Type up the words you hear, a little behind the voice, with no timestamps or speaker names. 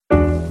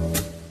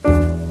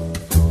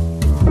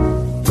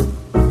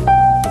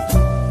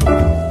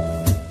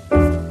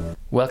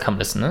Welcome,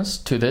 listeners,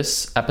 to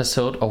this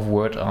episode of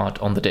Word Art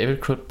on the David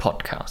Crood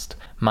podcast.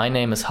 My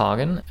name is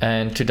Hagen,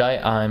 and today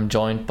I'm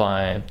joined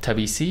by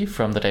Tabisi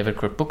from the David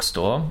Crood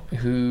bookstore,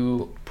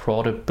 who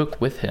brought a book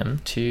with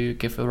him to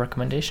give a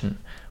recommendation.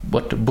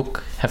 What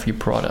book have you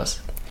brought us?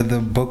 The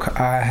book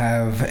I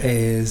have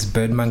is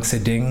Birdmonk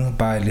Seding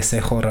by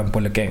Lesego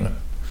Rampolepeng.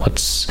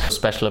 What's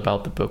special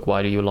about the book?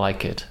 Why do you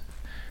like it?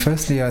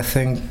 Firstly, I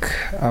think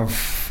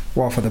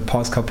for the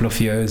past couple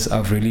of years,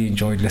 I've really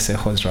enjoyed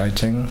Lesego's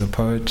writing, the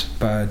poet,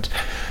 but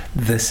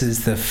this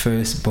is the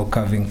first book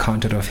I've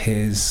encountered of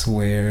his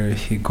where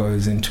he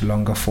goes into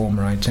longer form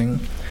writing.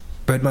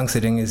 Birdmonk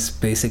Seding is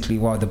basically,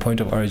 the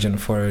point of origin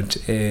for it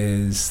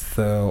is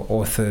the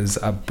author's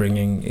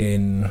upbringing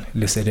in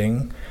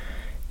Luseding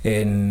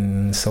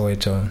in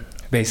Soweto.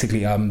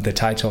 Basically, the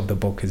title of the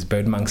book is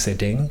Birdmonk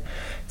Seding.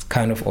 It's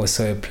kind of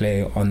also a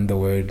play on the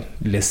word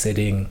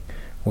Luseding,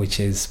 which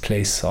is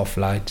place of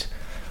light.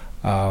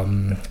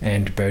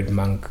 And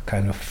Birdmonk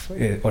kind of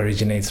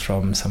originates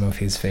from some of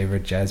his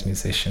favorite jazz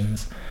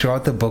musicians.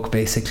 Throughout the book,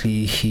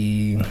 basically,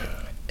 he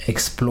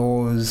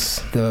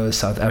explores the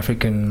South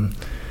African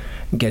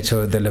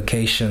ghetto, the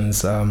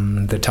locations,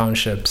 the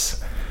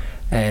townships,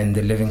 and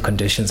the living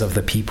conditions of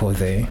the people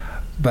there.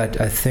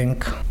 But I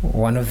think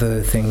one of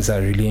the things I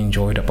really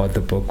enjoyed about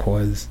the book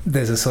was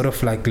there's a sort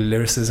of like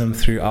lyricism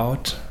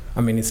throughout. I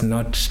mean, it's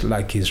not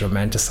like he's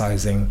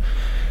romanticizing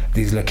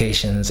these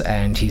locations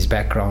and his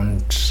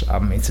background.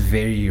 It's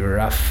very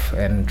rough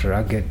and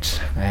rugged,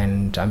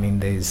 and I mean,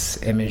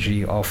 there's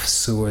imagery of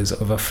sewers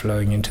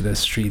overflowing into the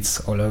streets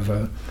all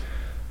over.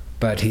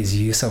 But his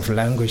use of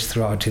language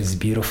throughout is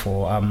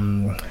beautiful.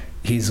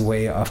 His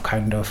way of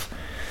kind of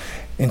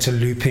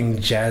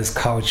interlooping jazz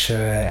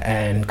culture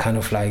and kind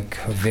of like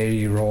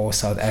very raw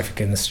South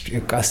African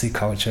Kasi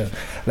culture.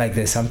 Like,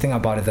 there's something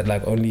about it that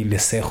like only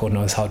Lesego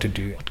knows how to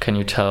do. What can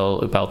you tell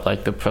about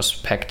like the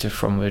perspective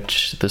from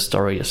which the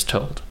story is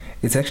told?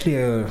 It's actually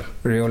a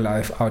real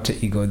life alter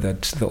ego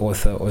that the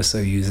author also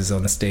uses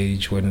on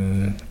stage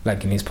when,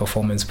 like, in his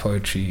performance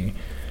poetry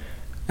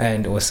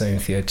and also in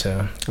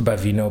theatre.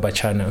 Bavino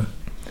Bachana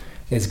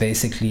is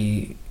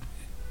basically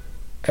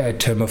a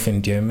term of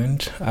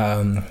endearment.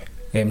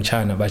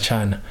 Mchana,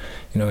 Bachana,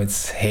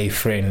 it's hey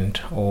friend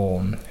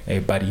or hey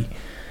buddy.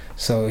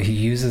 So he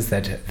uses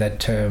that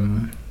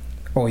term,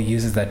 or he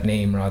uses that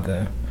name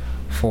rather,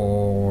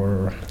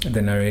 for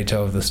the narrator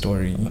of the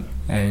story.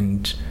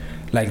 And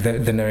like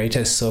the narrator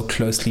is so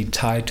closely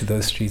tied to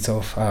those streets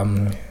of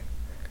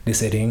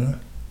Luseding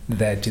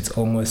that it's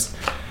almost,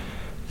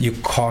 you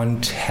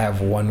can't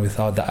have one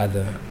without the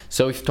other.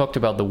 So we've talked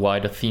about the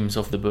wider themes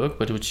of the book,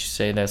 but would you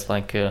say there's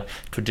like a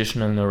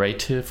traditional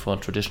narrative or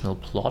traditional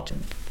plot?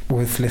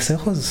 With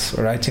Lesego's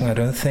writing, I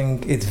don't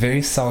think, it's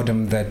very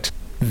seldom that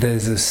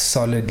there's a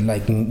solid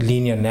like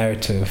linear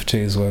narrative to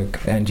his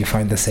work, and you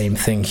find the same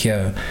thing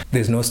here.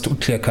 There's no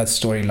clear-cut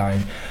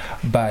storyline,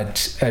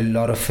 but a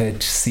lot of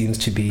it seems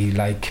to be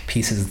like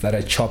pieces that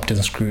are chopped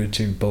and screwed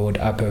to build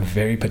up a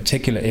very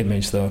particular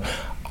image, though,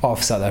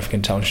 of South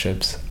African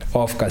townships,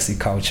 of Kasi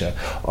culture,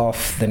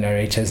 of the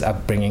narrator's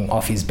upbringing,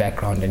 of his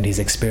background and his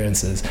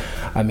experiences.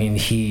 I mean,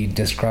 he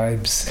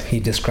describes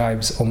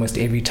almost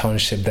every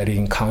township that he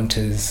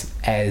encounters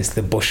as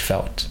the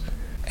bushveld,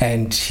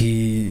 and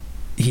he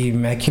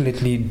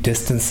immaculately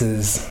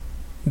distances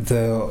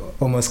the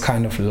almost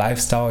kind of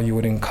lifestyle you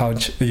would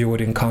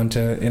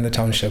encounter in the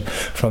township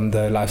from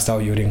the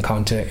lifestyle you would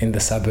encounter in the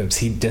suburbs.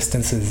 He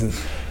distances it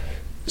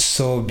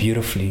so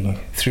beautifully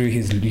through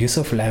his use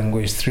of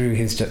language, through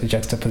his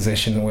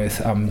juxtaposition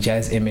with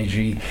jazz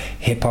imagery,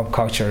 hip-hop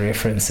culture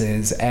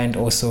references, and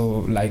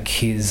also like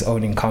his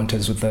own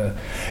encounters with the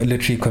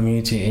literary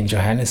community in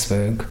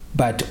Johannesburg,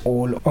 but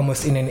all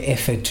almost in an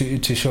effort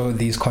to show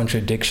these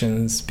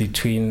contradictions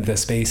between the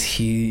space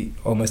he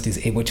almost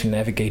is able to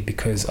navigate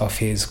because of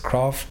his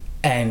craft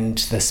and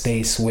the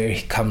space where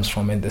he comes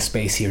from and the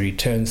space he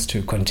returns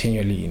to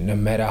continually, no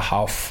matter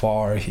how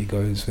far he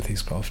goes with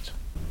his craft.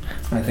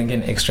 I think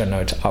an extra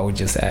note I would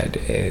just add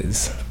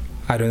is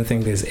I don't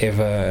think there's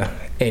ever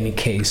any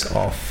case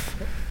of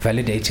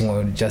validating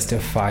or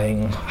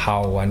justifying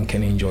how one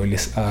can enjoy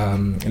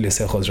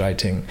Lesego's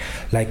writing.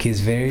 Like,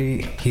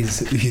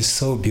 he's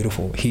so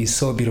beautiful. He's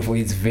so beautiful.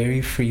 He's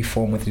very free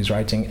form with his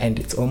writing, and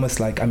it's almost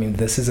like, I mean,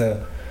 this is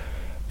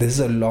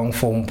a long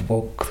form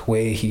book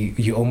where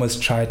you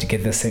almost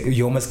get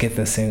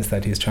the sense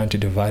that he's trying to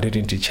divide it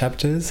into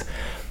chapters,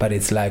 but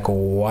it's like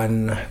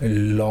one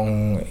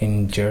long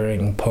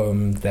enduring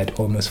poem that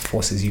almost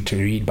forces you to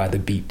read by the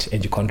beat,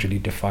 and you can't really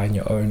define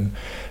your own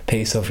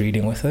pace of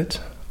reading with it.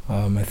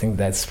 I think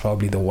that's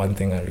probably the one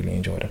thing I really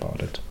enjoyed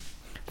about it.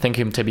 Thank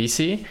you,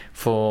 Tabisi,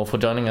 for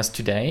joining us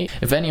today.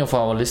 If any of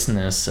our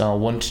listeners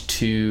want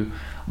to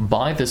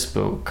buy this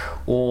book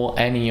or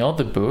any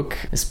other book,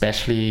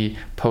 especially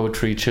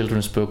poetry,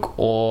 children's book,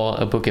 or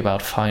a book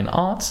about fine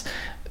arts,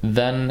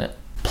 then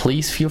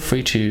please feel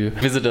free to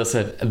visit us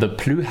at the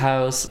Blue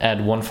House at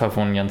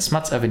 151 Jan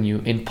Smuts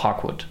Avenue in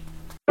Parkwood.